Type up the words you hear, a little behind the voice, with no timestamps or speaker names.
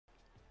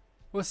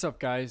What's up,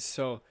 guys?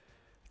 So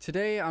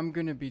today I'm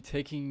going to be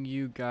taking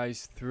you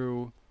guys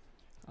through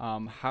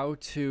how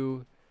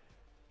to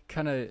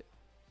kind of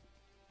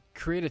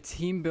create a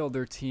team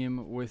builder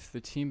team with the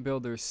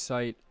Teambuilder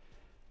site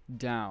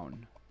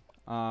down.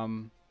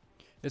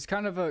 It's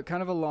kind of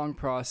a long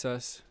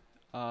process.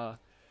 I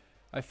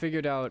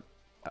figured out.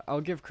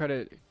 I'll give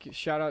credit.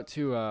 Shout out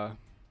to. I'll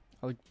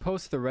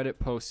post the Reddit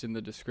post in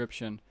the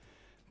description,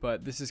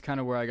 but this is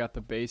kind of where I got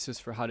the basis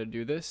for how to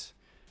do this.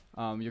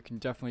 You can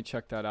definitely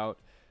check that out.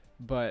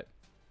 But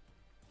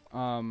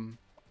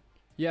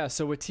yeah,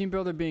 so with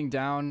Teambuilder being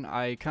down,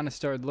 I kind of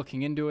started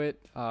looking into it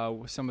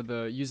with some of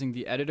using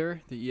the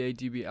editor, the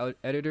EADB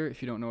editor.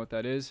 If you don't know what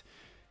that is,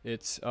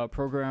 it's a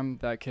program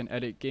that can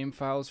edit game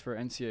files for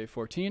NCAA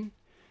 14.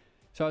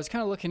 So I was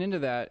kind of looking into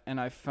that, and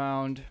I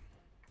found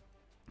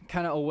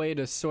kind of a way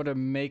to sort of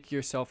make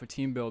yourself a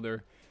team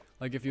builder.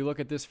 Like if you look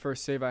at this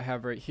first save I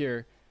have right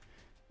here,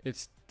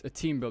 it's a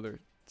team builder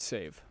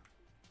save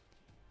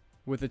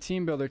with a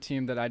team builder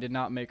team that I did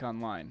not make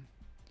online.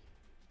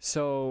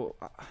 So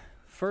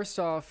first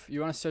off,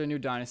 you want to start a new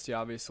dynasty.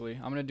 Obviously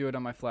I'm going to do it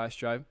on my flash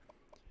drive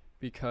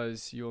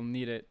because you'll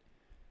need it.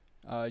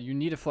 You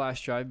need a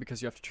flash drive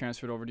because you have to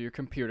transfer it over to your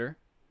computer.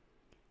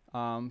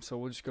 So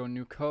we'll just go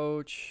new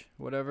coach,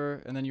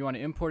 whatever, and then you want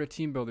to import a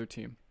team builder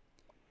team.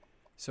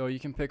 So you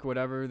can pick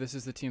whatever. This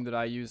is the team that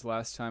I used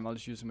last time. I'll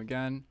just use them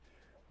again.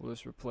 We'll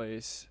just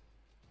replace.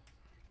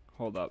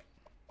 Hold up.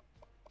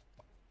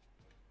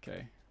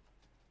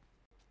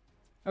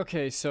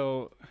 Okay,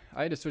 so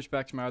I had to switch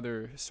back to my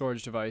other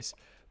storage device,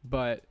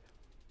 but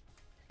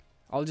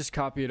I'll just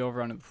copy it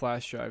over onto the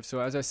flash drive. So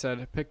as I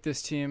said, pick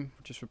this team,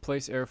 just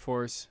replace Air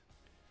Force.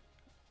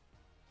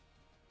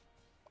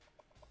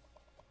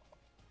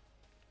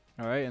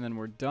 Alright, and then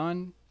we're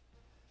done.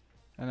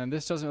 And then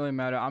this doesn't really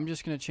matter. I'm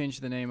just going to change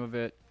the name of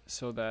it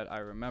so that I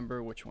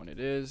remember which one it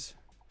is.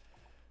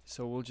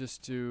 So we'll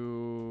just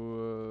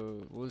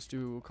do,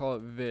 we'll call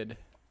it vid.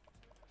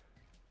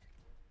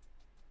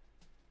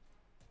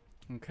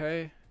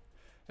 Okay,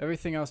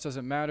 everything else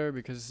doesn't matter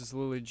because this is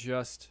literally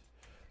just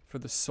for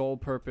the sole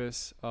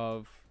purpose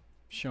of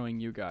showing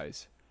you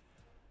guys.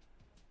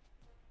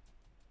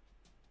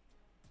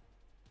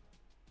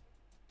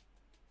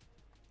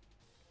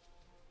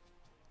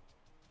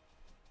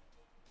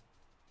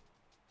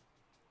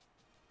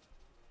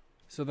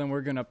 So then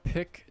we're gonna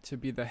pick to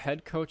be the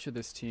head coach of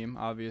this team,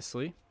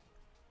 obviously.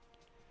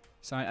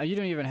 So you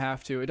don't even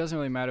have to. It doesn't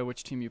really matter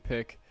which team you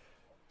pick.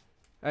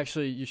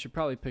 Actually, you should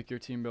probably pick your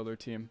team builder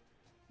team.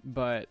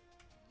 But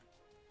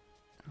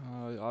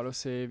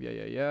autosave,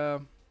 yeah.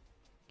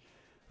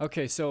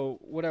 Okay, so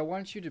what I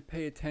want you to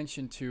pay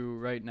attention to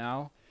right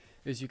now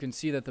is you can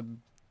see that the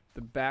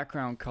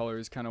background color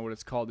is kind of what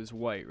it's called, is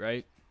white,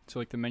 right? So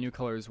like the menu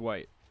color is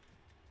white.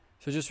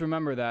 So just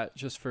remember that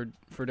just for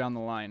down the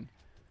line.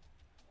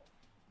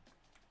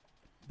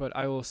 But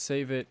I will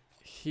save it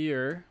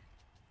here,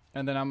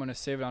 and then I'm going to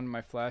save it onto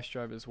my flash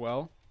drive as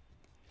well.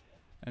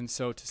 And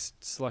so to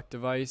select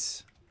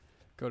device,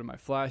 go to my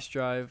flash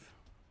drive,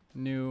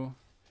 new,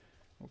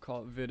 we'll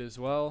call it vid as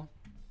well.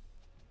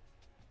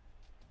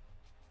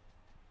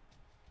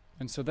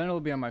 And so then it'll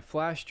be on my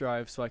flash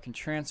drive so I can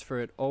transfer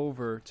it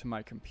over to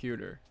my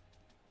computer.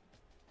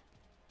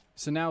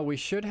 So now we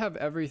should have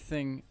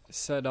everything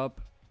set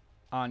up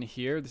on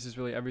here. This is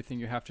really everything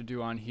you have to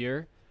do on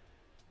here.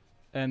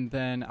 And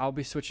then I'll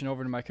be switching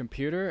over to my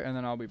computer and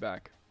then I'll be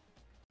back.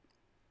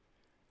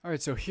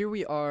 Alright, so here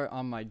we are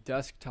on my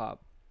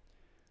desktop.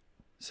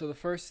 So the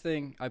first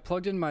thing, I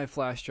plugged in my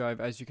flash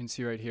drive, as you can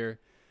see right here.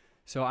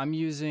 So I'm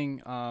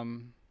using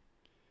an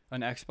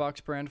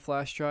Xbox brand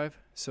flash drive.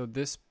 So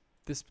this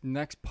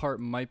next part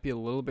might be a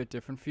little bit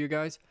different for you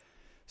guys.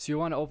 So you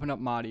want to open up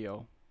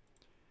Madio.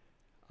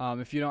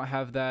 If you don't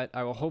have that,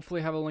 I will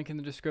hopefully have a link in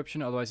the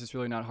description. Otherwise, it's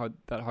really not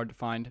that hard to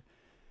find.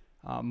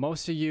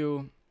 Most of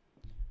you,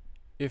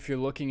 if you're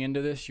looking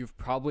into this, you've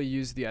probably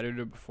used the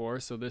editor before.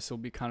 So this will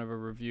be kind of a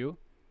review.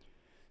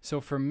 So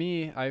for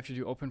me, I have to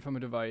do open from a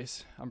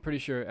device. I'm pretty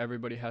sure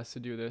everybody has to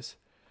do this,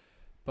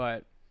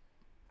 but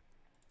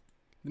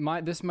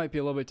this might be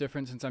a little bit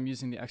different since I'm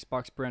using the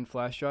Xbox brand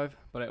flash drive,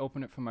 but I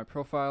open it from my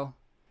profile,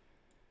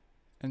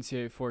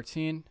 NCAA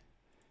 14,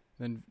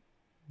 then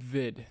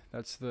vid,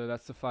 that's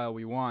the file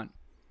we want.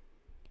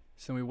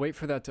 So we wait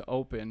for that to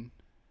open.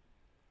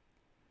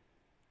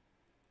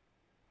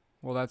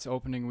 While that's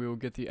opening, we will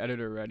get the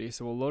editor ready.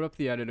 So we'll load up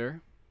the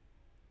editor.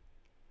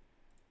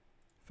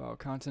 File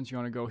contents, you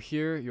want to go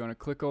here, you want to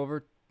click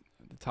over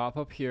at the top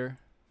up here,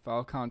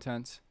 file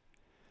contents,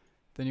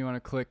 then you want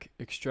to click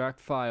extract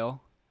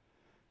file,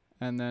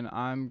 and then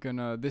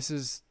this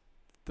is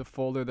the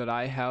folder that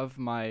I have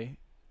my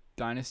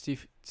dynasty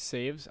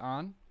saves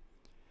on,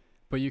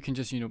 but you can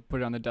just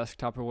put it on the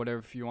desktop or whatever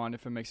if you want,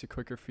 if it makes it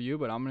quicker for you,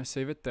 but I'm going to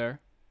save it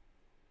there.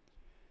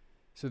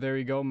 So there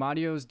you go,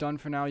 Madio is done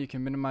for now. You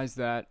can minimize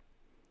that.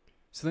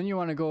 So then you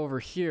want to go over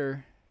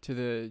here to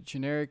the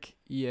generic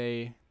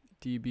EADB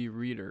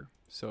reader,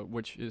 so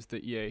which is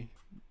the EA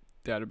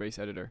database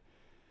editor,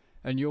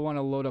 and you'll want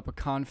to load up a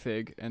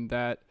config, and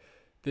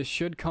this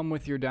should come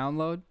with your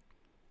download.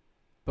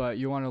 but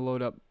you want to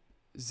load up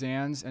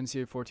Zan's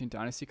NCAA 14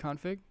 Dynasty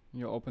config.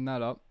 You'll open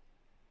that up.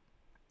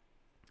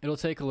 It'll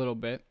take a little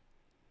bit,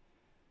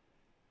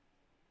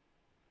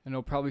 and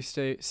it'll probably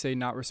say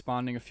not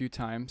responding a few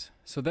times.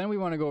 So then we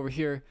want to go over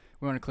here.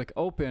 We want to click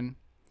open,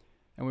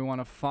 and we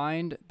want to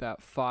find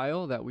that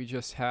file that we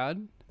just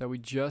had, that we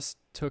just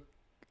took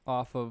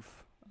off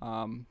of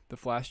the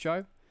flash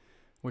drive,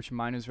 which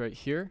mine is right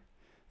here.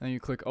 And then you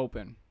click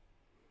open.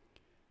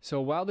 So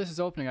while this is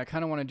opening, I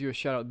kind of want to do a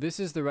shout out. This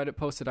is the Reddit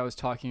post that I was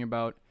talking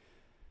about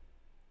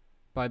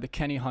by the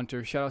Kenny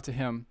Hunter. Shout out to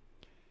him.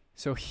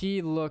 So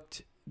he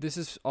looked, this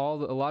is a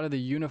lot of the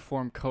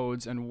uniform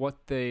codes and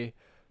what they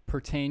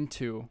pertain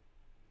to.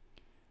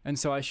 And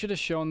so I should have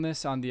shown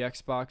this on the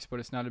Xbox,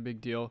 but it's not a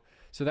big deal.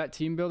 So that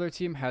Teambuilder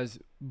team has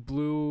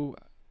blue,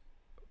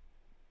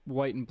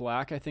 white, and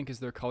black, I think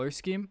is their color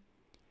scheme.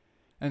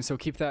 And so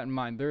keep that in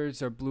mind.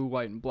 Theirs are blue,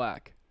 white, and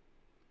black.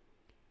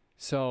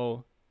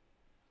 So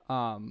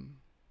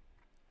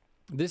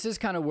this is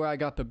kind of where I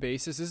got the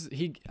basis.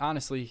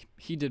 Honestly,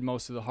 he did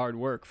most of the hard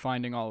work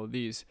finding all of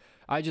these.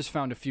 I just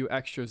found a few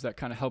extras that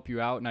kind of help you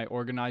out, and I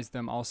organized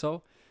them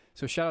also.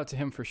 So shout out to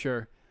him for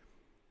sure.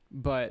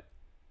 But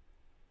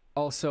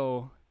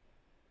also,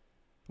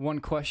 one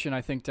question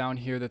I think down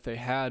here that they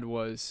had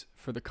was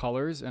for the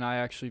colors, and I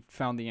actually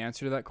found the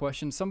answer to that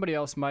question. Somebody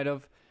else might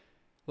have.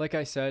 Like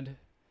I said,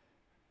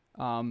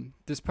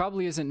 this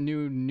probably isn't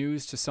new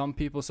news to some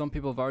people. Some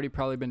people have already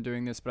probably been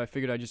doing this, but I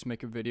figured I'd just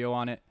make a video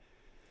on it.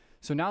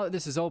 So now that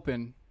this is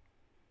open,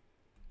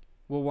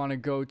 we'll want to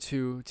go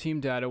to team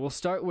data. We'll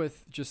start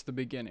with just the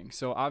beginning.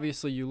 So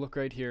obviously you look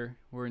right here.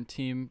 We're in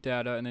team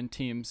data and then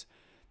teams.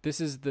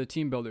 This is the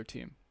Teambuilder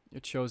team.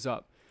 It shows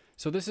up.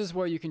 So this is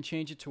where you can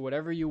change it to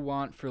whatever you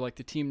want for like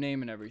the team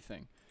name and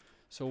everything.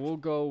 So we'll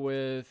go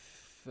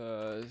with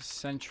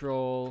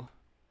Central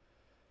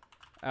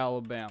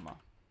Alabama.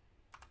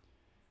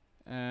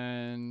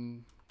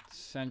 And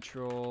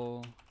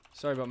Central,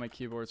 sorry about my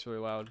keyboard, it's really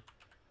loud,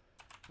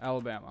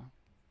 Alabama.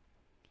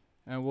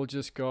 And we'll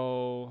just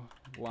go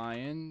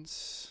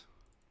Lions,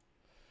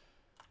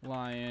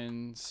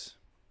 and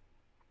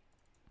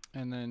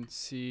then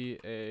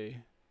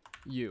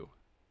CAU.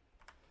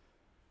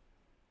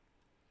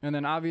 And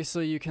then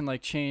obviously you can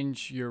like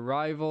change your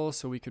rival,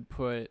 so we could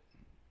put,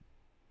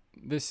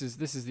 this is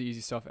the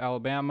easy stuff,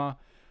 Alabama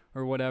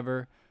or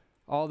whatever,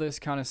 all this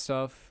kind of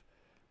stuff.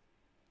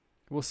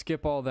 We'll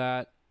skip all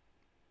that.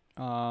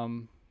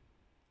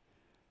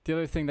 The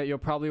other thing that you'll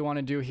probably want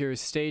to do here is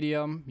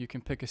stadium. You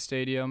can pick a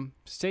stadium.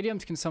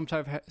 Stadiums can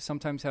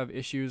sometimes have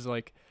issues,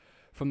 like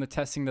from the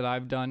testing that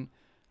I've done.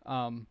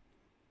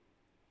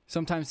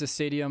 Sometimes the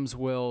stadiums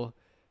will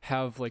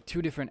have like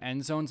two different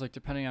end zones, like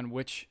depending on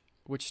which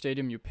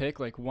stadium you pick.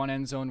 Like one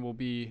end zone will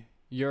be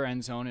your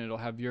end zone and it'll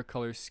have your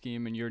color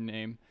scheme and your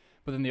name.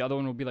 But then the other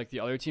one will be like the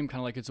other team,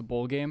 kind of like it's a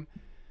bowl game.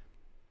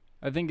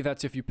 I think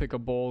that's if you pick a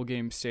bowl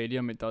game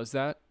stadium, it does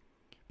that.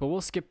 But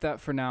we'll skip that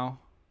for now.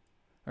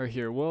 Or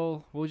here,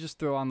 we'll just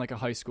throw on like a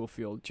high school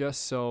field,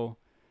 just so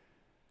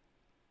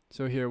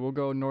here, we'll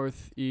go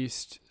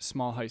Northeast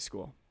Small High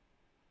School.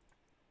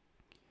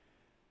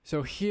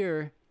 So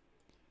here,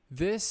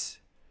 this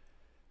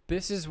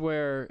is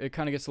where it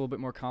kind of gets a little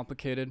bit more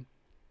complicated.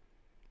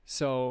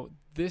 So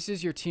this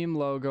is your team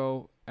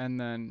logo,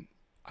 and then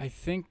I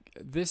think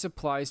this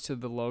applies to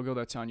the logo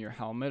that's on your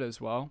helmet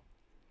as well.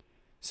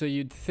 So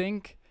you'd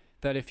think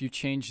that if you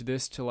change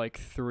this to like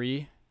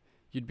 3,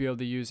 you'd be able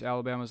to use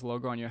Alabama's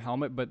logo on your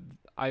helmet, but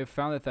I have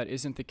found that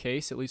isn't the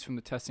case, at least from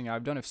the testing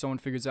I've done. If someone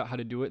figures out how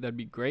to do it, that'd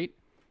be great.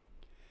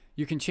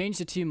 You can change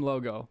the team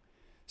logo.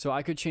 So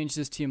I could change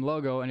this team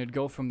logo, and it'd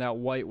go from that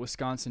white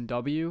Wisconsin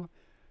W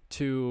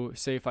to,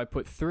 say, if I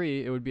put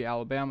 3, it would be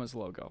Alabama's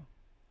logo.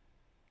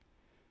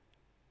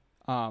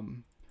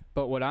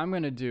 But what I'm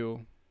going to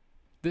do,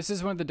 this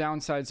is one of the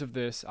downsides of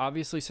this.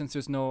 Obviously, since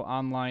there's no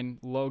online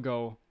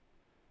logo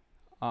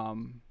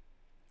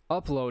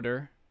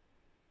uploader,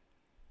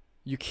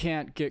 you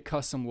can't get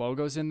custom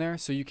logos in there,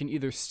 so you can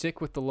either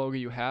stick with the logo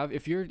you have.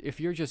 If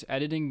you're just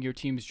editing your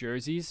team's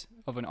jerseys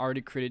of an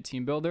already created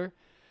team builder,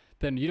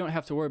 then you don't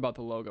have to worry about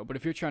the logo. But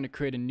if you're trying to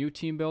create a new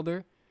team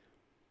builder,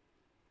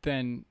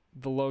 then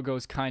the logo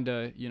is kind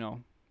of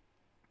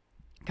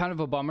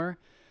a bummer.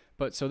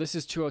 But so this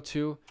is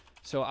 202,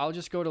 so I'll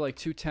just go to like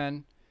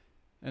 210,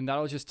 and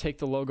that'll just take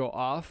the logo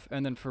off.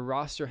 And then for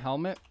roster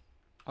helmet,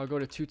 I'll go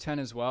to 210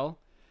 as well.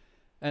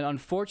 And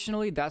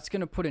unfortunately, that's going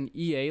to put an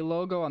EA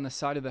logo on the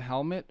side of the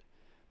helmet,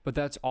 but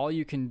that's all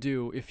you can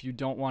do if you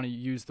don't want to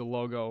use the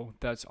logo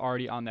that's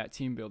already on that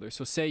team builder.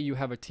 So say you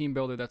have a team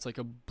builder that's like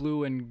a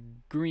blue and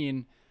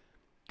green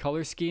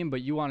color scheme,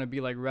 but you want to be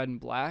like red and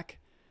black,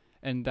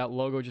 and that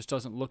logo just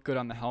doesn't look good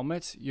on the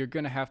helmets, you're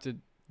going to have to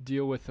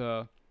deal with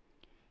a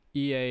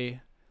EA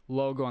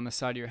logo on the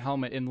side of your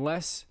helmet,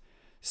 unless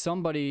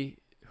somebody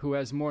who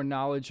has more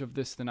knowledge of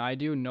this than I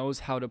do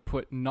knows how to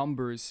put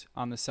numbers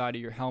on the side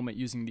of your helmet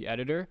using the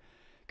editor,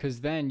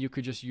 because then you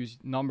could just use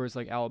numbers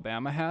like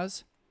Alabama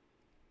has.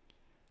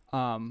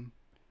 So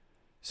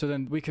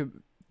then we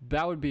could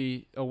that would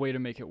be a way to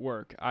make it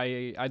work.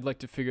 I'd like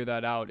to figure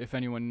that out. If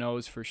anyone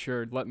knows for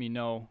sure, let me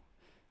know.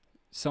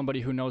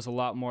 Somebody who knows a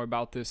lot more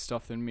about this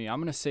stuff than me. I'm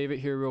going to save it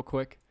here real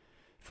quick.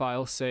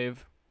 File,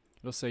 save.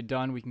 It'll say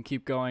done. We can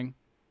keep going.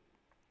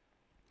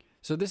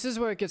 So this is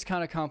where it gets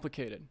kind of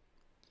complicated.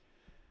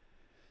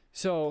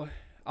 So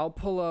I'll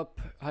pull up,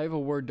 I have a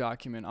Word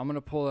document. I'm going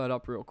to pull that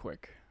up real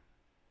quick.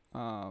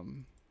 I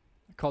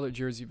called it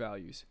jersey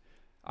values.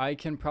 I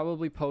can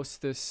probably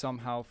post this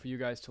somehow for you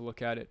guys to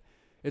look at it.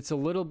 It's a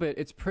little bit,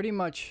 it's pretty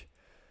much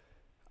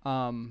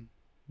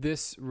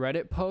this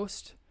Reddit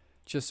post,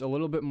 just a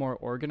little bit more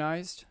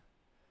organized.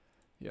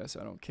 Yes,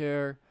 I don't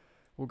care.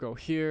 We'll go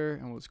here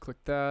and we'll just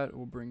click that.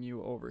 We'll bring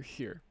you over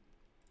here.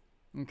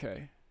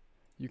 Okay,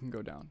 you can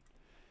go down.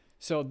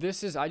 So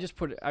this is, I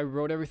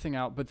wrote everything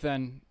out, but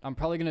then I'm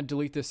probably going to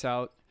delete this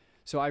out.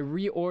 So I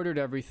reordered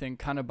everything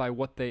kind of by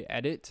what they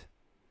edit.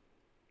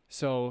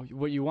 So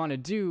what you want to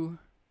do,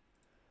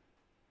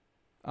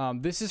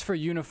 this is for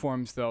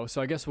uniforms though.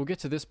 So I guess we'll get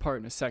to this part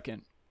in a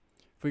second.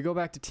 If we go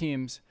back to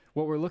teams,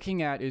 what we're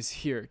looking at is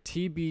here,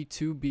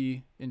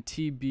 TB2B and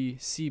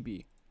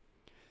TBCB.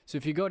 So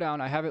if you go down,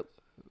 I have it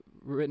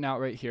written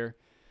out right here.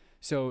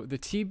 So the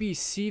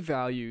TBC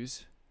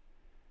values,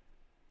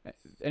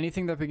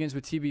 anything that begins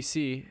with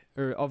TBC,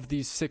 or of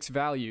these 6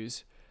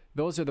 values,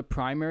 those are the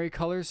primary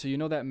colors. So you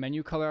know that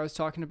menu color I was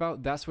talking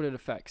about? That's what it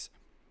affects.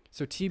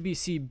 So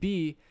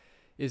TBCB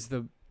is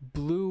the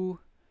blue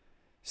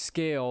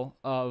scale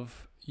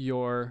of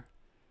your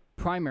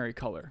primary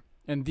color.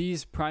 And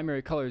these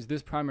primary colors,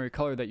 this primary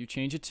color that you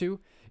change it to,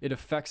 it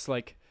affects,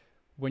 like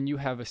when you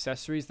have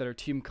accessories that are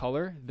team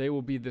color, they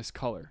will be this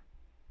color.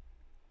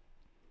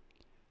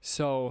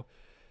 So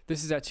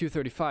this is at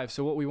 235.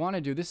 So what we want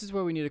to do, this is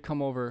where we need to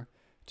come over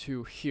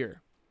to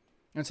here.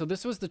 And so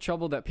this was the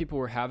trouble that people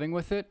were having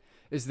with it,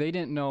 is they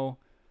didn't know.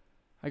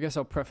 I guess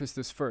I'll preface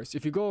this first.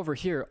 If you go over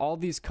here, all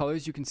these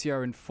colors you can see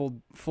are in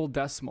full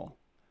decimal,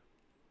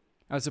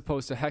 as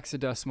opposed to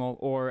hexadecimal,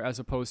 or as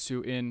opposed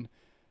to in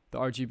the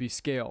RGB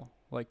scale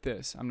like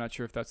this. I'm not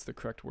sure if that's the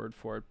correct word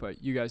for it,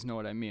 but you guys know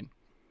what I mean.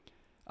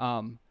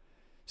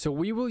 So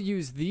we will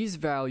use these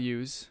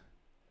values.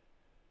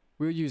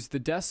 We'll use the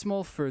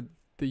decimal for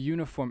the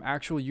uniform,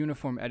 actual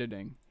uniform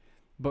editing.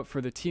 But for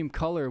the team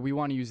color, we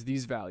want to use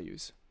these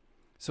values.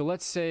 So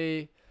let's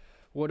say,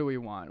 what do we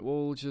want?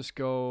 We'll just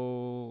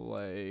go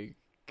like,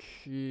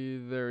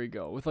 there we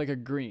go, with like a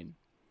green.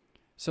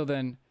 So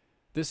then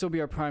this will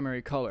be our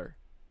primary color.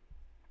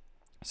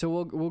 So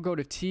we'll go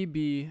to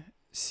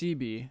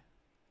TBCB.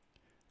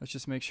 Let's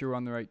just make sure we're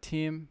on the right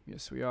team.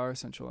 Yes, we are,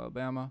 Central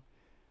Alabama.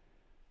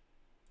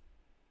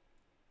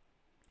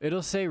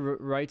 It'll say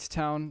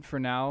Wrightstown for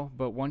now,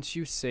 but once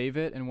you save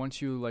it and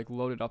once you like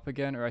load it up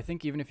again, or I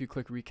think even if you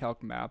click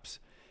Recalc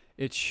Maps,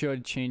 it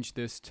should change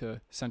this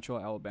to Central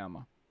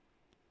Alabama.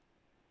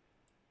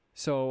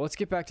 So let's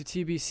get back to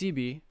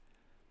TBCB.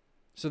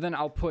 So then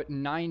I'll put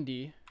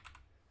 90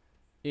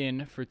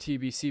 in for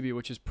TBCB,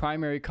 which is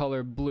primary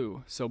color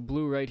blue. So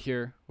blue right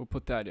here, we'll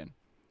put that in.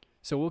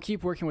 So we'll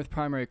keep working with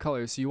primary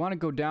colors. So you want to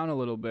go down a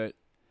little bit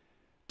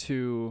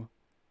to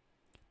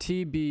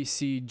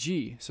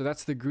TBCG. So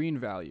that's the green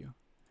value.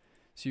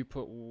 So you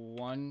put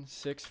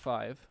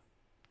 165.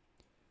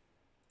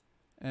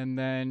 And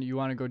then you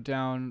want to go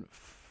down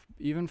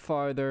even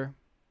farther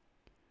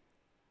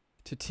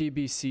to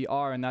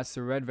TBCR, and that's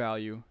the red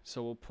value.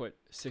 So we'll put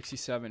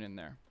 67 in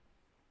there.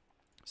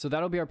 So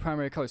that'll be our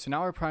primary color. So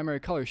now our primary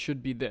color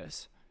should be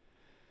this.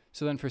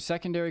 So then for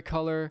secondary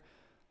color,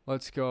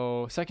 let's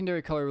go,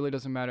 secondary color really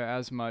doesn't matter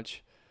as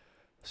much.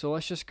 So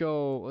let's just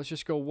go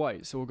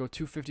white. So we'll go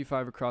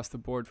 255 across the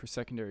board for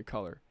secondary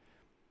color.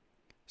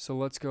 So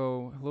let's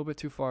go a little bit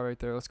too far right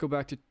there. Let's go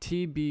back to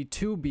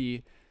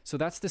TB2B. So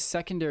that's the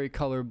secondary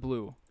color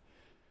blue.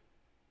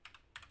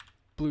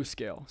 Blue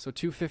scale. So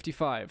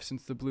 255,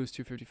 since the blue is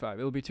 255.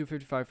 It'll be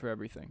 255 for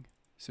everything.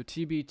 So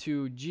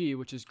TB2G,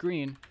 which is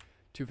green,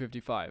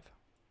 255.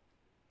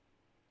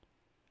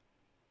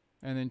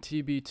 And then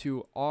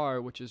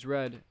TB2R, which is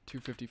red,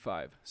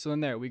 255. So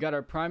then there, we got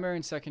our primary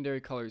and secondary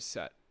colors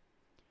set.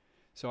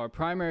 So our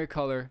primary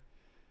color,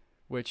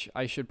 which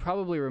I should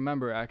probably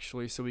remember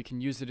actually so we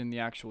can use it in the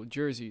actual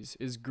jerseys,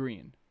 is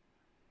green.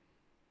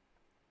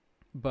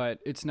 But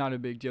it's not a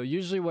big deal.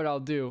 Usually what I'll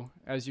do,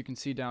 as you can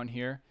see down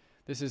here,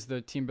 this is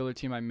the Teambuilder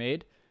team I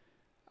made.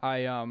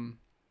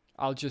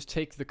 I'll just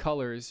take the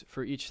colors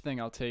for each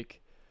thing I'll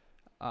take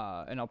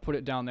and I'll put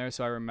it down there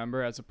so I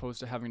remember, as opposed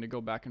to having to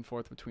go back and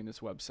forth between this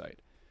website.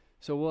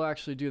 So we'll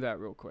actually do that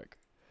real quick.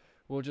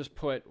 We'll just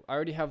put, I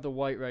already have the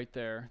white right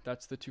there.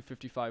 That's the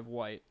 255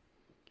 white.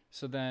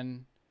 So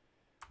then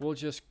we'll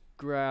just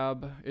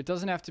grab, it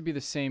doesn't have to be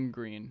the same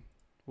green.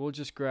 We'll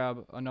just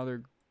grab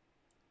another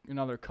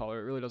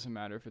color. It really doesn't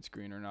matter if it's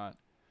green or not.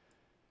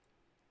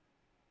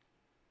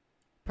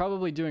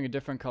 Probably doing a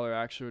different color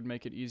actually would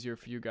make it easier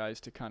for you guys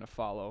to kind of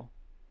follow.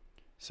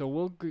 So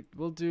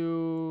we'll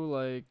do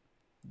like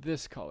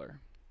this color.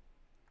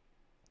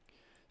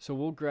 So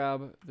we'll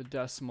grab the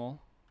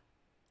decimal.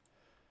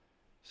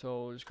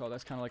 So we'll just call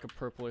that's kind of like a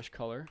purplish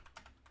color.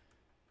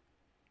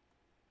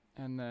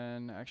 And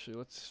then actually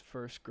let's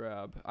first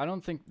grab, I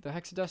don't think the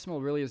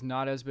hexadecimal really is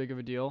not as big of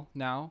a deal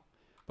now,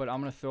 but I'm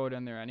going to throw it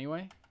in there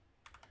anyway.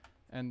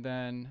 And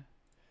then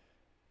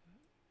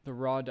the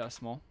raw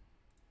decimal,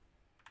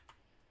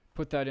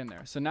 put that in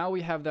there. So now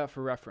we have that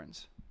for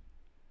reference.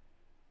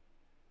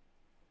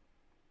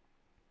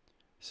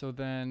 So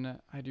then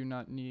I do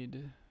not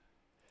need,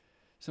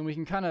 so we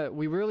can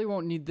we really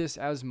won't need this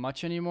as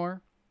much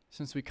anymore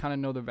since we kind of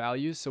know the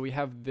values. So we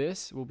have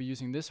this, we'll be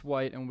using this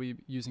white and we'll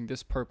be using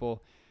this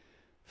purple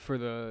for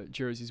the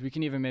jerseys. We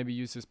can even maybe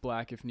use this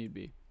black if need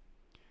be.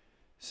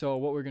 So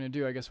what we're going to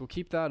do, I guess we'll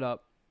keep that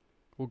up.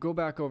 We'll go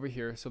back over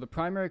here. So the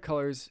primary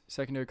colors,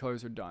 secondary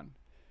colors are done.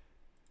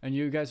 And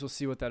you guys will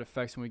see what that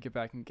affects when we get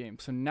back in game.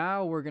 So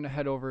now we're going to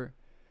head over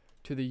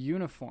to the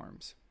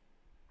uniforms.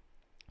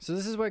 So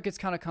this is where it gets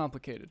kind of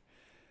complicated.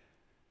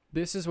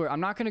 This is where I'm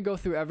not going to go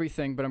through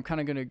everything, but I'm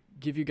kind of going to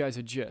give you guys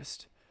a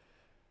gist.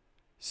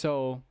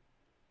 So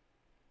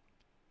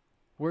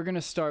we're going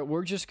to start,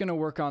 we're just going to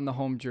work on the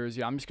home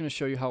jersey. I'm just going to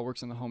show you how it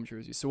works on the home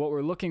jersey. So what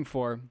we're looking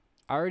for,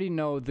 I already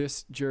know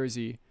this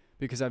jersey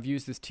because I've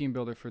used this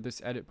Teambuilder for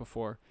this edit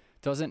before,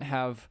 doesn't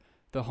have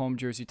the home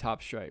jersey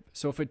top stripe.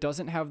 So if it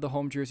doesn't have the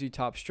home jersey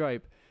top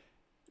stripe,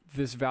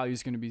 this value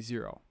is going to be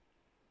 0.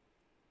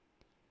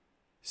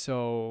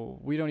 So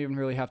we don't even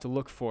really have to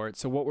look for it.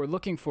 So what we're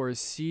looking for is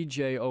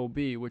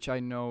CJOB, which I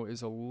know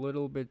is a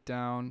little bit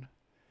down.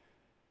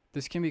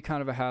 This can be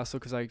kind of a hassle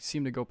because I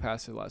seem to go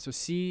past it a lot. So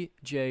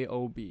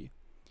CJOB.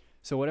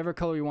 So whatever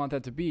color you want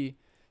that to be,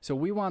 so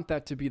we want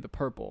that to be the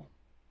purple.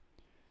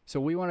 So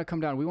we want to come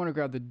down, we want to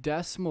grab the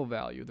decimal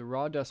value, the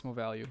raw decimal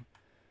value,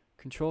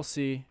 Control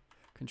C,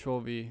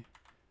 Control V,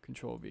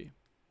 Control V.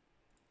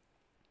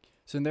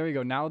 So there we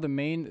go. Now the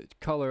main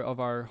color of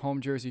our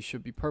home jersey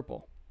should be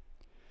purple.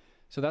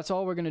 So that's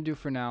all we're going to do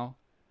for now.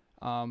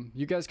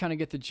 You guys kind of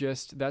get the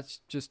gist.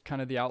 That's just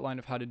kind of the outline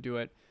of how to do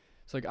it.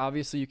 It's like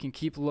obviously you can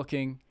keep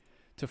looking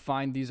to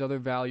find these other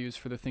values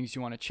for the things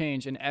you want to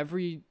change. And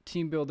every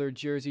Teambuilder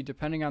jersey,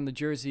 depending on the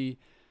jersey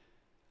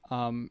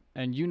and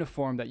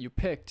uniform that you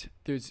picked,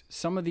 there's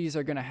some of these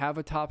are going to have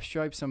a top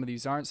stripe, some of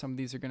these aren't, some of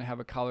these are going to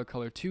have a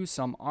collar too,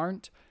 some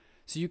aren't.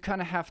 So you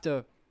kind of have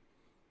to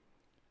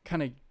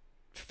kind of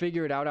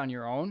figure it out on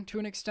your own to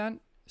an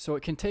extent. So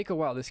it can take a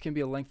while. This can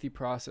be a lengthy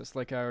process,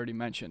 like I already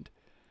mentioned.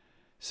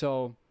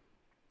 So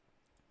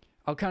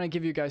I'll kind of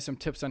give you guys some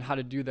tips on how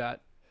to do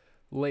that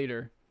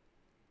later.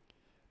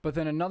 But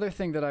then another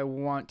thing that I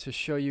want to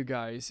show you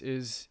guys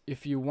is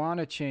if you want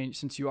to change,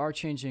 since you are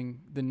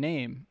changing the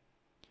name,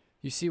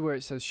 you see where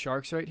it says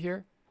Sharks right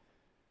here?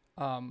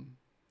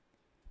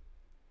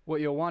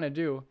 What you'll want to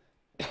do,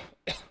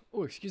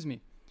 oh, excuse me.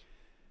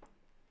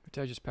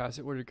 Did I just pass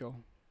it? Where did it go?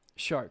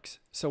 Sharks.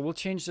 So we'll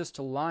change this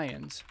to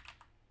Lions.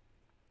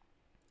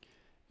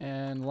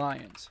 And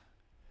Lions.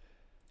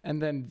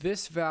 And then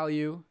this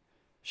value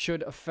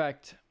should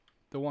affect,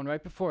 the one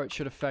right before it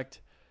should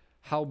affect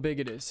how big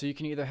it is. So you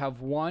can either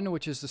have 1,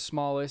 which is the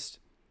smallest,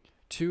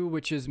 2,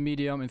 which is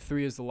medium, and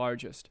 3 is the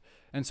largest.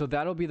 And so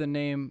that'll be the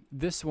name,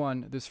 this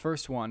one, this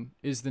first one,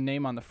 is the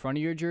name on the front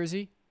of your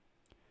jersey.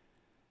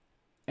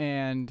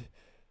 And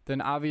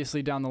then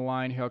obviously down the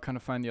line here, I'll kind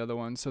of find the other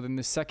one. So then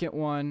the second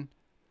one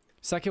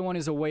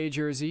is away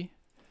jersey.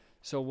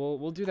 So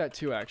we'll do that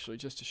too, actually,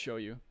 just to show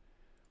you.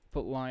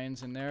 Put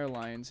Lions in there,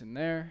 Lions in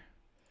there.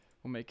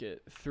 We'll make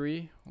it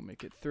 3. We'll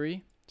make it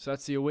 3. So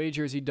that's the away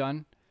jersey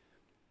done.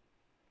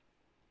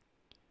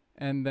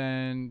 And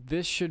then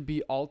this should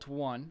be Alt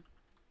 1.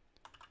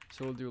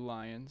 So we'll do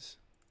Lions.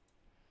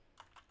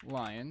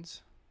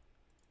 Lions.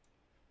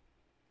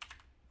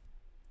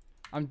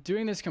 I'm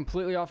doing this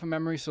completely off of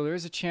memory, so there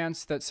is a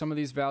chance that some of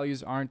these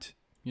values aren't,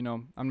 you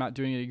know, I'm not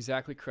doing it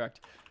exactly correct.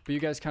 But you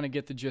guys kind of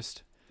get the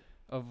gist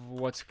of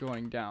what's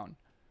going down.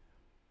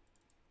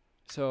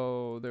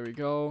 So there we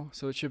go.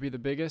 So it should be the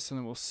biggest, and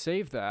then we'll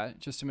save that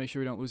just to make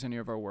sure we don't lose any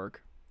of our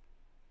work.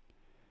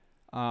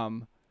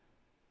 So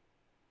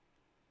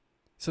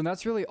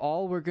that's really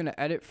all we're going to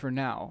edit for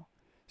now.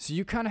 So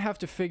you kind of have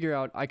to figure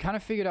out, I kind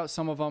of figured out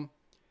some of them.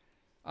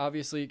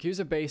 Obviously, here's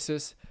a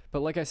basis,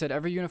 but like I said,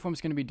 every uniform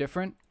is going to be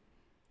different.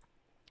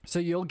 So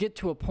you'll get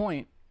to a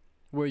point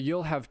where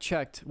you'll have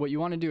checked. What you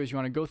want to do is you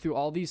want to go through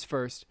all these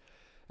first,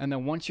 and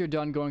then once you're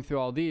done going through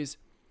all these,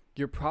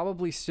 you're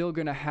probably still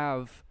going to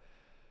have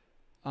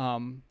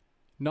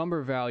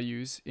number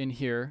values in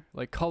here,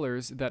 like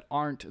colors that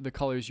aren't the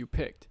colors you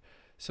picked.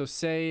 So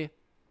say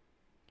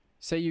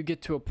you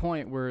get to a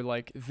point where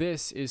like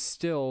this is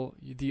still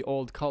the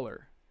old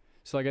color.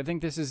 So like I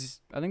think this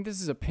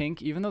is a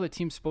pink, even though the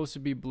team's supposed to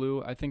be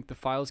blue. I think the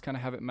files kind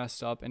of have it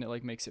messed up and it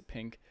like makes it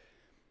pink.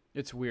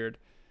 It's weird.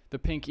 The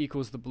pink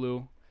equals the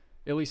blue,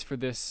 at least for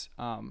this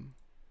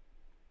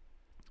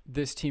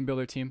this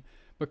Teambuilder team.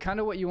 But kind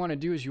of what you want to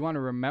do is you want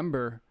to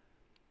remember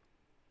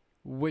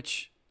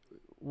which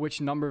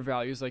number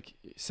values, like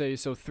say,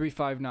 so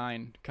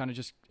 359, kind of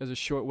just as a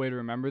short way to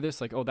remember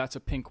this, like, oh, that's a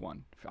pink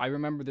one. I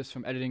remember this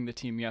from editing the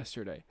team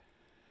yesterday.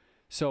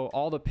 So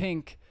all the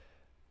pink,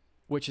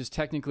 which is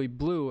technically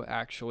blue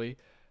actually,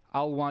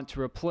 I'll want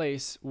to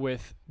replace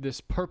with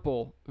this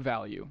purple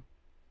value.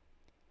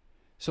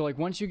 So like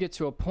once you get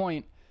to a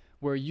point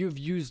where you've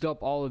used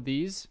up all of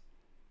these,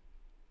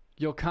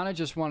 you'll kind of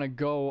just want to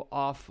go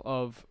off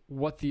of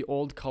what the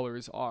old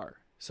colors are.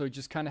 So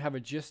just kind of have a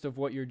gist of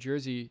what your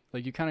jersey,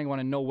 like you kind of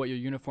want to know what your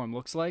uniform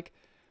looks like.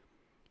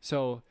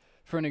 So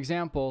for an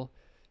example,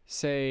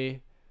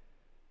 say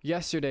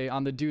yesterday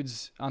on the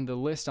dudes on the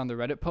list on the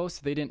Reddit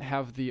post, they didn't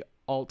have the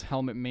alt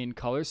helmet main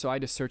color, so I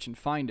had to search and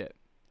find it.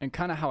 And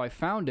kind of how I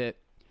found it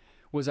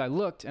was I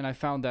looked and I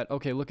found that,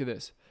 okay, look at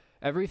this.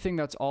 Everything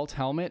that's alt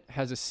helmet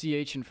has a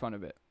CH in front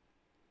of it.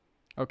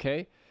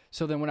 Okay?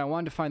 So then when I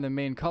wanted to find the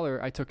main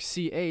color, I took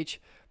CH,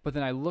 but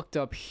then I looked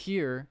up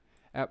here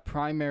at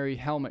primary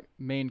helmet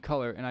main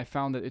color, and I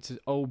found that it's an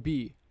OB.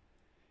 It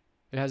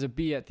has a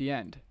B at the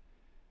end.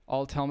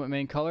 Alt helmet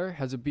main color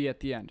has a B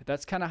at the end.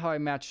 That's kind of how I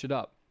matched it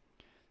up.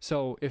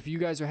 So if you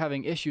guys are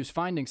having issues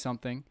finding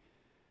something,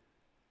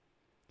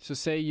 so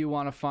say you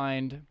want to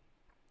find,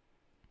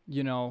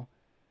 you know,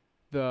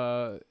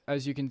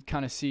 as you can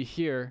kind of see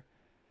here,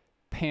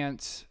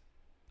 pants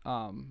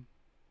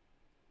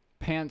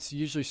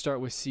usually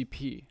start with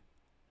CP.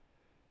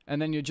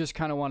 And then you just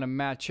kind of want to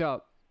match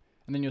up,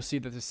 and then you'll see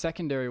that the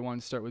secondary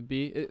ones start with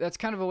B. That's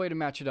kind of a way to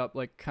match it up,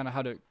 like kind of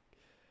how to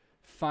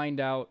find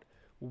out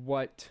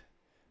what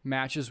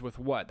matches with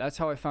what. That's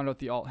how I found out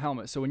the alt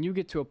helmet. So when you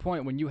get to a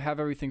point when you have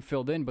everything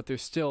filled in, but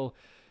there's still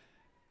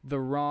the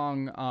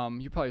wrong,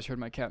 you probably just heard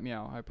my cat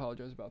meow. I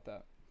apologize about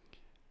that.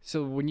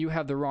 So when you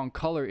have the wrong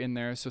color in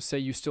there, so say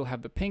you still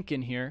have the pink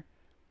in here,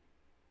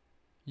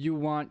 you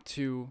want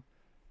to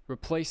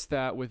replace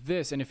that with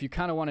this. And if you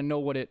kind of want to know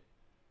what it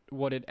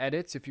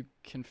edits, if you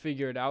can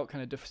figure it out,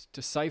 kind of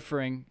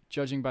deciphering,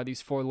 judging by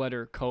these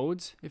 4-letter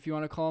codes, if you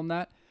want to call them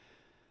that,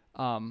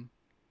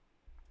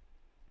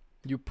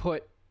 you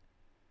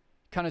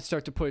kind of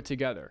start to put it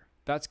together.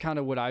 That's kind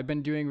of what I've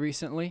been doing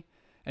recently.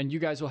 And you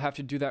guys will have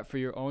to do that for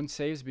your own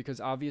saves,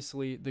 because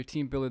obviously the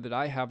team builder that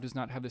I have does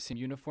not have the same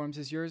uniforms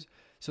as yours.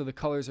 So the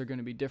colors are going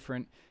to be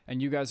different,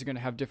 and you guys are going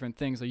to have different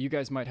things. Like you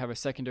guys might have a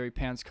secondary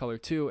pants color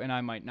too, and I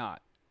might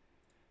not.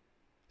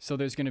 So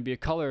there's going to be a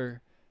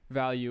color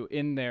value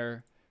in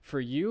there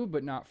for you,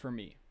 but not for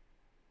me.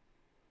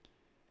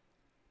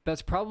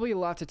 That's probably a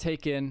lot to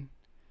take in.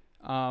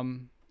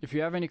 If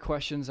you have any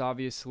questions,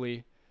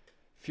 obviously,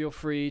 feel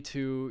free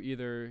to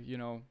either, you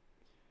know,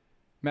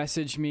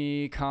 message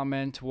me,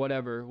 comment,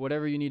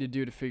 whatever you need to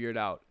do to figure it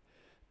out.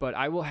 But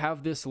I will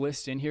have this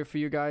list in here for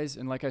you guys,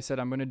 and like I said,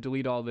 I'm going to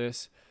delete all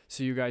this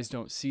so you guys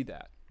don't see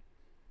that.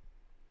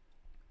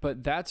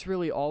 But that's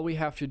really all we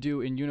have to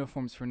do in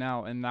uniforms for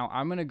now. And now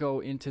I'm going to go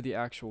into the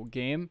actual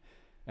game,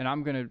 and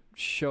I'm going to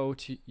show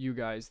to you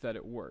guys that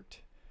it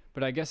worked.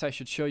 But I guess I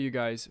should show you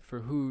guys, for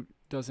who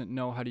doesn't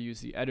know how to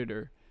use the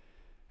editor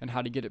and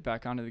how to get it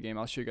back onto the game.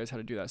 I'll show you guys how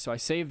to do that. So I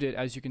saved it,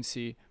 as you can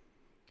see.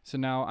 So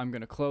now I'm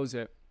going to close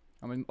it.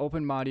 I'm going to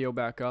open Madio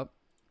back up,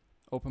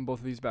 open both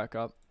of these back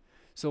up.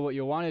 So what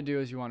you'll want to do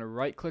is you want to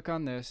right click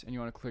on this, and you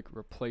want to click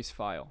replace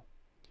file.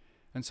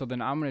 And so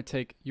then I'm going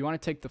to you want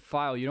to take the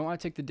file. You don't want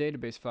to take the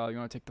database file. You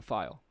want to take the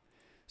file.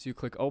 So you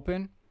click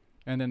open,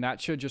 and then that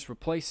should just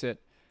replace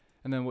it.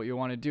 And then what you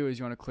want to do is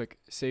you want to click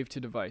save to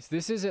device.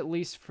 This is at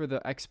least for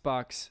the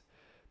Xbox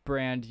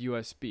brand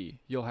USB.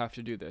 You'll have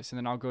to do this. And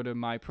then I'll go to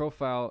my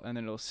profile, and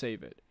then it'll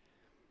save it.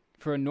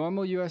 For a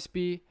normal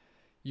USB,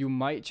 you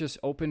might just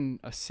open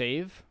a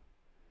save.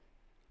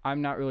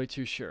 I'm not really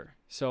too sure.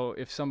 So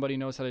if somebody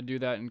knows how to do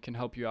that and can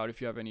help you out if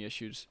you have any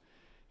issues,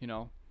 you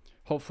know,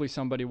 hopefully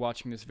somebody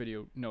watching this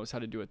video knows how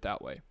to do it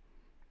that way.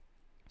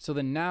 So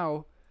then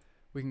now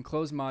we can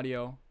close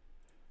Madio,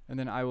 and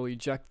then I will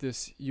eject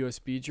this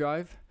USB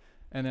drive,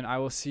 and then I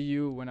will see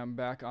you when I'm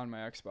back on my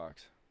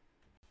Xbox.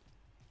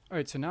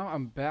 Alright, so now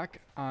I'm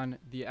back on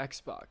the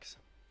Xbox.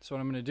 So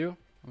what I'm going to do,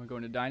 I'm going to go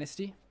into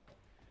Dynasty.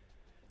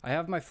 I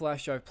have my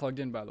flash drive plugged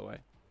in, by the way.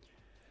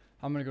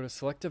 I'm going to go to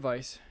select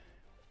device,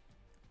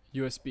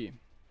 USB.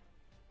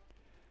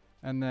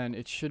 And then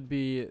it should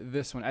be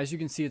this one. As you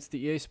can see, it's the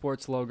EA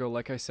Sports logo.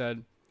 Like I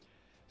said,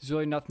 there's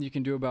really nothing you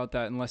can do about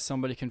that unless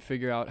somebody can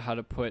figure out how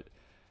to put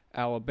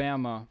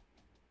Alabama,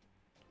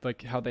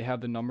 like how they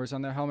have the numbers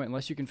on their helmet,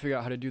 unless you can figure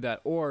out how to do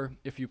that. Or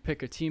if you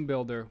pick a team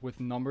builder with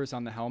numbers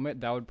on the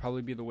helmet, that would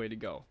probably be the way to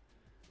go,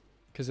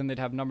 because then they'd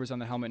have numbers on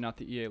the helmet, not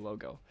the EA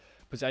logo.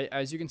 But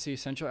as you can see,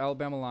 Central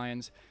Alabama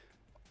Lions,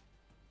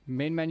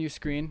 main menu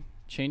screen,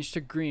 change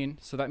to green.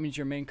 So that means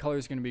your main color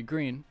is going to be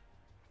green.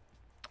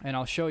 And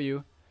I'll show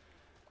you.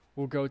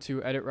 We'll go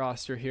to edit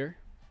roster here.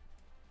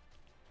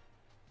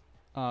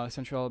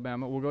 Central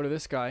Alabama. We'll go to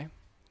this guy.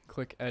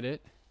 Click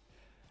edit.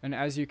 And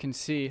as you can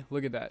see,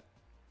 look at that.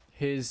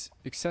 His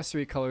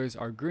accessory colors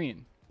are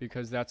green,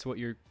 because that's what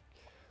your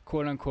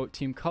quote-unquote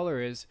team color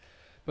is.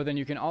 But then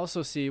you can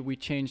also see we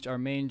changed our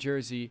main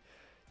jersey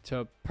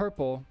to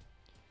purple,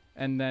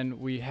 and then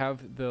we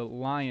have the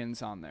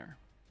Lions on there.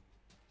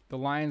 The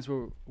Lions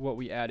were what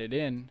we added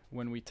in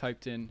when we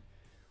typed in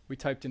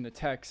the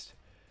text,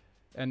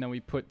 and then we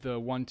put the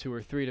 1, 2,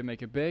 or 3 to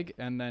make it big,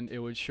 and then it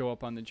would show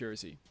up on the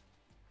jersey.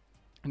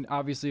 And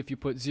obviously if you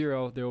put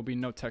 0, there will be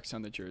no text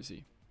on the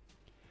jersey.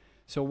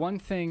 So one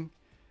thing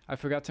I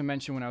forgot to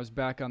mention when I was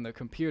back on the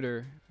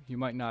computer, you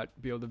might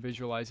not be able to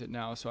visualize it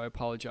now, so I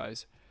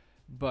apologize.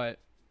 But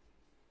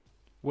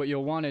what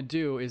you'll want to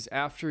do is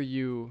after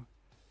you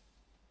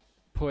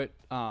put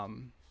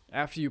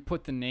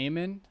the name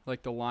in,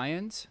 like the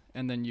Lions,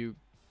 and then you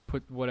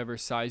put whatever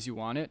size you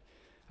want it,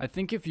 I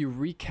think if you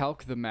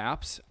recalc the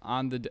maps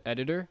on the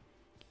editor,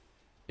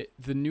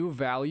 the new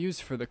values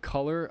for the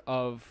color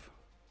of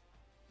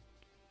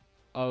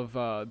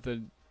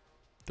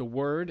the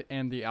word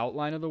and the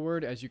outline of the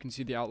word, as you can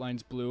see the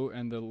outline's blue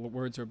and the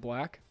words are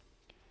black,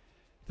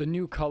 the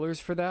new colors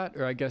for that,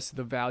 or I guess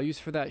the values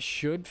for that,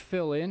 should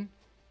fill in,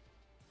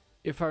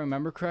 if I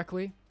remember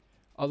correctly.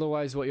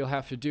 Otherwise, what you'll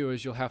have to do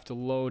is you'll have to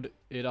load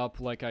it up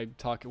like I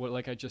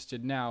just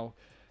did now,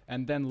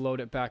 and then load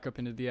it back up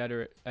into the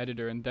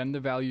editor, and then the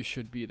value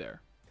should be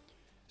there.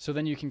 So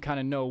then you can kind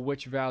of know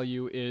which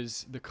value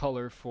is the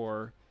color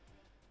for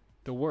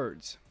the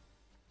words.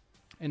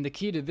 And the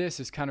key to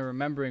this is kind of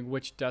remembering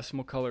which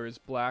decimal color is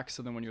black,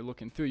 so then when you're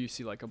looking through, you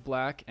see like a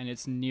black, and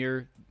it's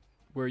near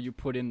where you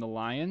put in the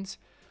Lions.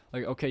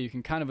 Like, okay, you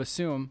can kind of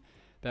assume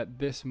that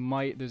there's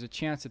a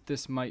chance that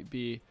this might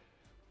be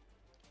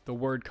the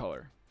word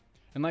color.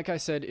 And like I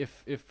said,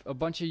 if a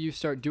bunch of you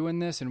start doing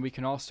this and we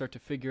can all start to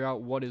figure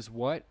out what is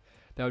what,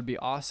 that would be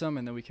awesome.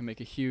 And then we can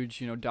make a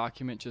huge,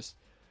 document just,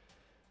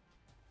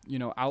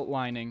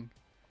 outlining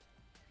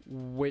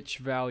which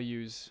of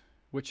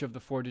the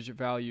 4-digit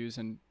values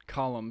and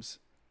columns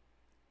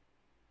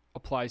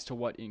applies to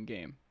what in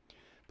game.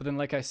 But then,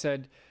 like I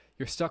said,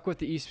 you're stuck with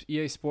the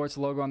EA Sports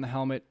logo on the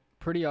helmet.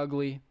 Pretty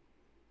ugly,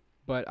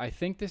 but I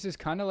think this is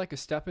kind of like a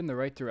step in the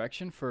right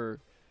direction for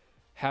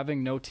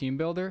having no team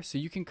builder. So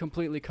you can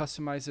completely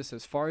customize this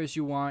as far as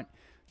you want.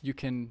 You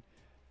can,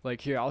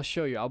 like, here, I'll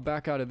show you. I'll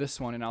back out of this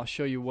one and I'll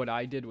show you what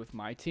I did with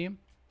my team.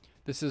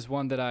 This is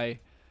one that I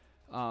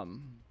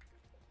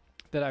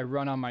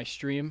run on my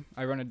stream.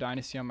 I run a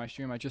dynasty on my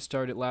stream. I just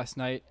started last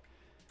night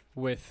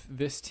with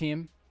this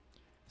team.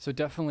 So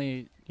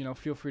definitely,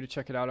 feel free to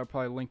check it out. I'll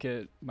probably link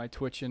it, my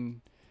Twitch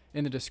in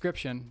the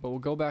description, but we'll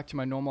go back to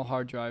my normal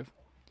hard drive.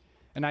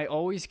 And I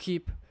always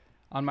keep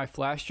on my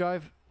flash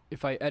drive,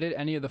 if I edit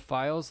any of the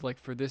files, like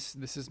for this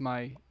is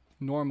my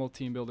normal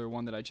team builder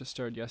one that I just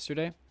started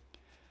yesterday.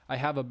 I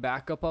have a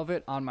backup of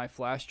it on my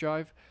flash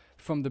drive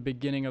from the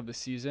beginning of the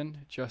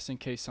season, just in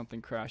case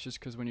something crashes,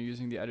 because when you're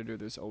using the editor,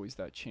 there's always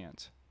that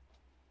chance.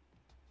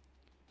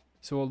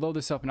 So we'll load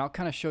this up and I'll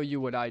kind of show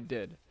you what I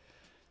did.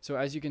 So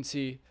as you can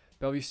see,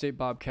 Bellevue State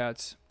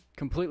Bobcats,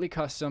 completely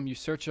custom. You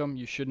search them,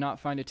 you should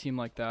not find a team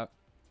like that.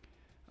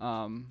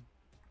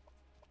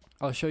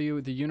 I'll show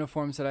you the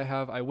uniforms that I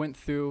have. I went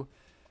through,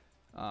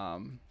 I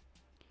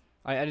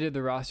edited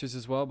the rosters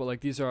as well, but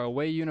like these are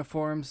away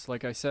uniforms.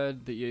 Like I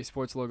said, the EA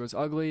Sports logo is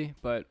ugly,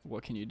 but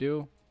what can you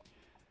do?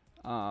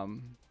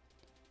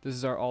 This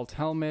is our alt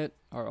helmet,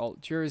 our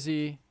alt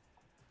jersey,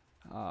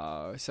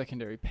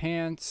 secondary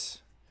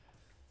pants.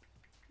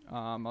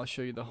 I'll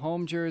show you the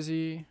home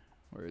jersey.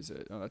 Where is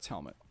it? Oh, that's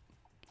helmet.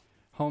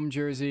 Home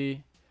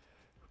jersey,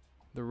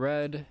 the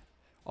red,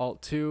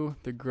 alt 2,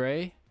 the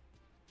gray.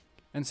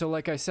 And so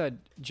like I said,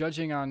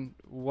 judging on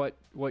what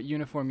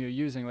uniform you're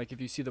using, like if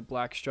you see the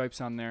black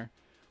stripes on there,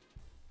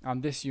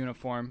 on this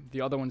uniform, the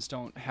other ones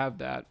don't have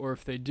that, or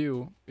if they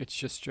do, it's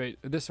just straight.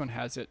 This one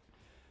has it.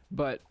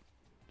 But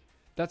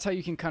that's how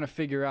you can kind of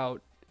figure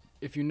out,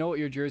 if you know what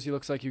your jersey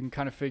looks like, you can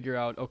kind of figure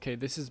out, okay,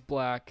 this is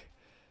black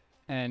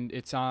and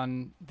it's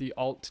on the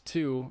alt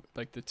 2,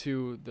 like the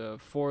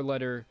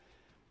 4-letter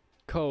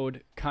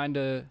code kind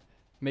of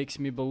makes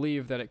me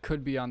believe that it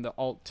could be on the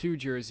alt 2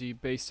 jersey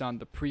based on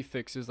the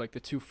prefixes, like the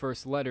 2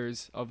 first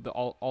letters of the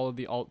all of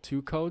the alt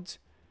 2 codes.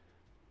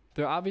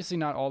 They're obviously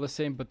not all the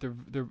same, but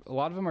a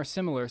lot of them are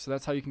similar, so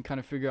that's how you can kind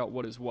of figure out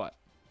what is what.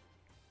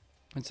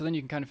 And so then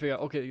you can kind of figure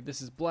out, okay,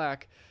 this is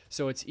black,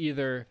 so it's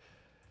either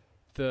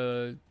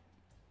the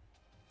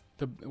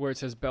where it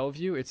says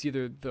Bellevue, it's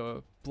either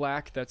the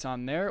black that's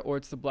on there or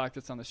it's the black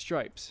that's on the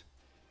stripes,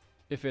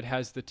 if it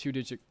has the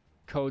 2-digit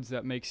codes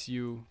that makes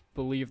you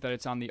believe that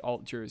it's on the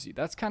alt jersey.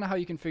 That's kind of how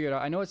you can figure it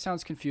out. I know it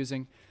sounds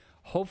confusing.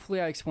 Hopefully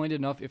I explained it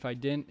enough. If I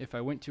didn't, if I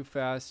went too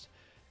fast,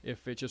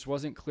 if it just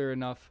wasn't clear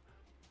enough,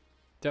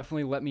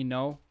 definitely let me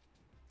know.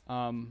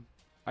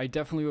 I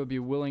definitely would be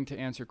willing to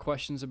answer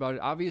questions about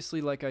it.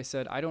 Obviously, like I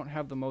said, I don't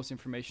have the most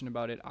information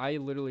about it. I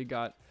literally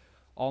got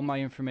all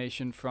my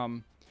information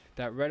from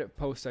that Reddit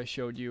post I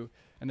showed you,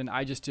 and then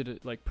I just did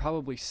it like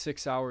probably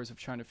 6 hours of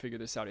trying to figure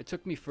this out. It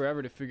took me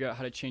forever to figure out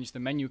how to change the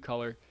menu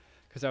color,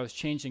 because I was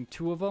changing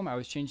 2 of them. I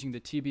was changing the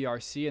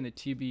TBRC and the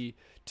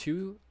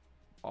TB2R,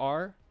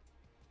 or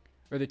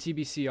the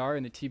TBCR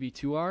and the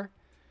TB2R,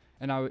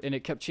 and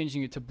it kept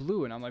changing it to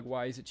blue, and I'm like,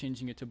 why is it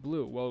changing it to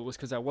blue? Well, it was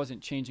because I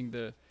wasn't changing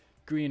the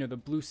green or the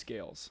blue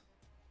scales.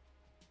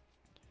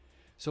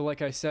 So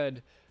like I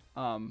said,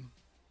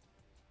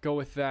 go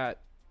with that.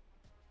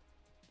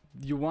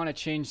 You want to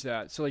change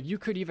that. So like you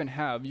could even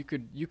have, you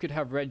could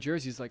have red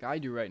jerseys like I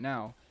do right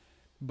now,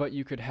 but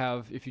you could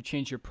have, if you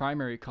change your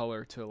primary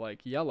color to like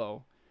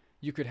yellow,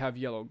 you could have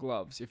yellow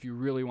gloves if you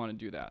really want to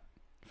do that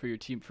for your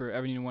team, for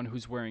everyone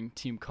who's wearing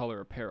team color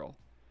apparel.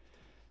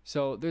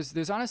 So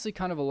there's honestly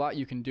kind of a lot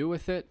you can do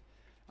with it.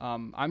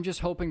 I'm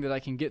just hoping that I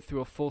can get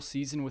through a full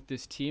season with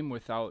this team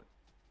without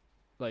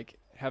like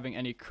having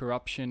any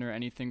corruption or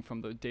anything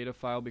from the data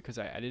file because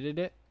I edited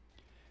it,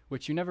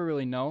 which you never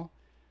really know.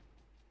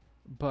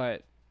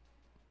 But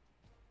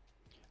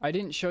I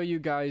didn't show you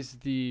guys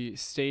the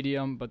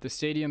stadium, but the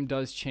stadium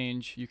does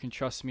change. You can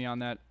trust me on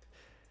that.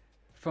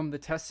 From the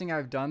testing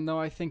I've done, though,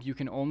 I think you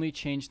can only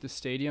change the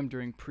stadium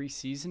during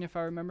preseason, if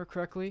I remember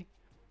correctly.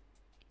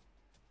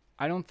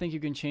 I don't think you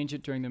can change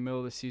it during the middle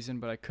of the season,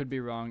 but I could be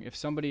wrong. If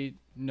somebody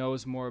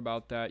knows more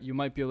about that, you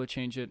might be able to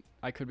change it.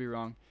 I could be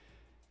wrong.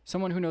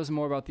 Someone who knows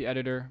more about the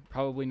editor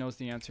probably knows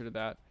the answer to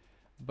that.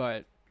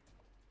 But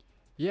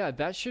yeah,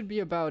 that should be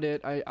about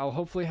it. I'll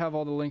hopefully have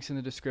all the links in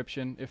the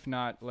description. If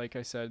not, like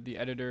I said, the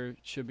editor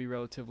should be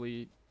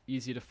relatively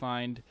easy to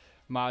find.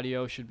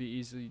 Madio should be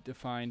easily to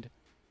find.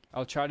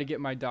 I'll try to get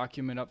my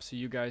document up so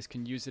you guys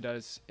can use it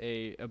as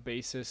a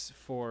basis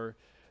for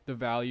the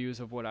values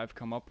of what I've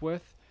come up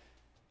with.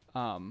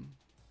 But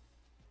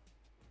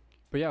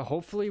yeah,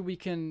 hopefully we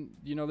can,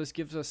 this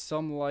gives us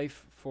some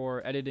life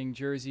for editing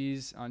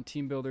jerseys on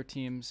Teambuilder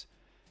teams.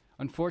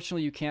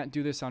 Unfortunately, you can't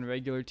do this on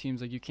regular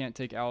teams. Like, you can't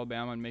take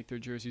Alabama and make their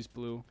jerseys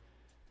blue.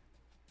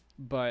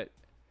 But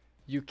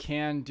you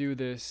can do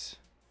this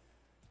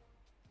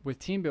with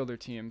Teambuilder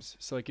teams.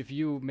 So, like, if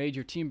you made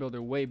your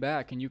Teambuilder way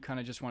back and you kind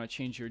of just want to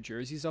change your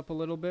jerseys up a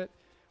little bit,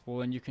 well,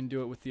 then you can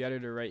do it with the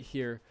editor right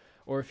here.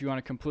 Or if you want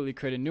to completely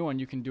create a new one,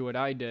 you can do what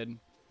I did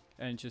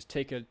and just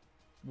take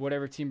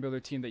whatever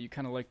Teambuilder team that you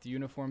kind of like the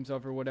uniforms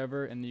of or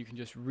whatever, and you can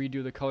just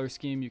redo the color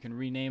scheme. You can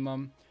rename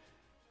them,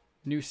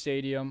 new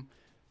stadium,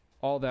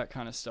 all that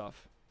kind of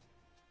stuff.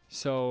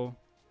 So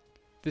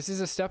this is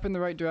a step in the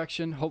right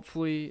direction.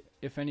 Hopefully,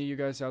 if any of you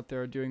guys out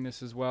there are doing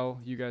this as well,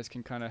 you guys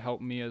can kind of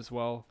help me as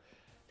well,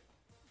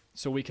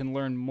 so we can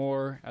learn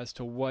more as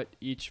to what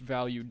each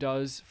value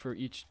does for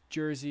each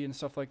jersey and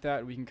stuff like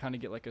that. We can kind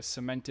of get like a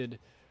cemented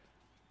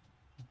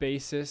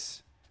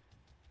basis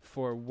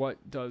for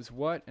what does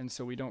what, and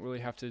so we don't really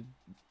have to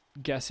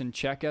guess and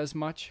check as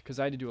much, because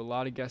I had to do a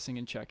lot of guessing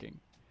and checking,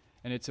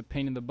 and it's a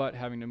pain in the butt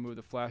having to move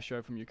the flash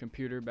drive from your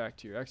computer back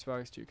to your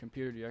Xbox, to your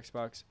computer, to your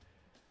Xbox.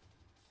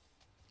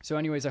 So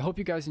anyways, I hope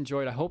you guys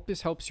enjoyed. I hope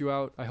this helps you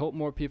out. I hope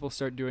more people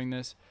start doing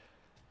this.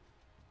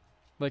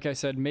 Like I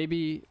said,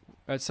 maybe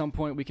at some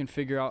point we can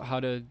figure out how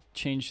to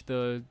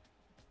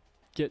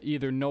get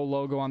either no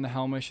logo on the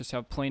helmets, just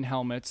have plain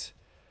helmets.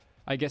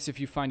 I guess if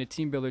you find a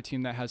Teambuilder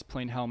team that has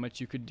plain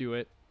helmets, you could do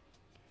it.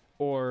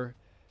 Or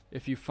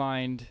if you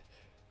find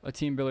a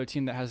Teambuilder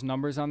team that has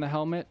numbers on the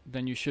helmet,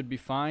 then you should be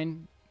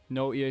fine.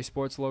 No EA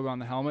Sports logo on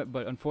the helmet.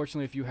 But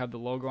unfortunately, if you have the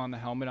logo on the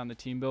helmet on the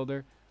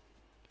Teambuilder,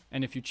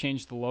 and if you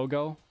change the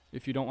logo,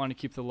 if you don't want to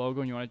keep the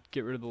logo and you want to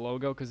get rid of the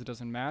logo because it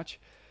doesn't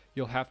match,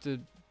 you'll have to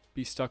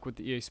be stuck with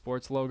the EA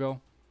Sports logo.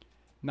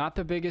 Not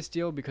the biggest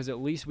deal, because at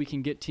least we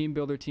can get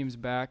Teambuilder teams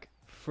back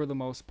for the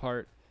most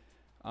part.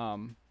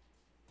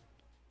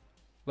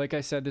 Like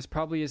I said, this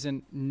probably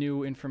isn't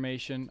new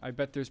information. I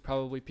bet there's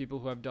probably people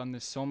who have done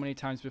this so many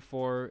times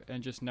before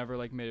and just never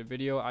made a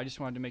video. I just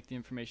wanted to make the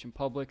information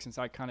public since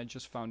I kind of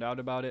just found out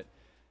about it.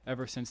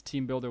 Ever since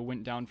Teambuilder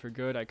went down for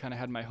good, I kind of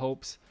had my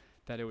hopes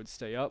that it would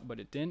stay up, but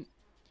it didn't.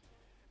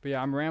 But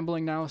yeah, I'm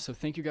rambling now, so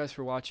thank you guys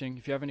for watching.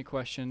 If you have any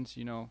questions,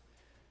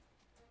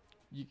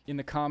 in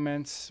the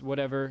comments,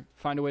 whatever,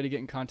 find a way to get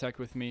in contact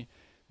with me.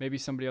 Maybe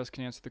somebody else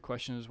can answer the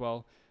question as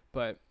well.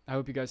 But I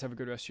hope you guys have a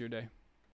good rest of your day.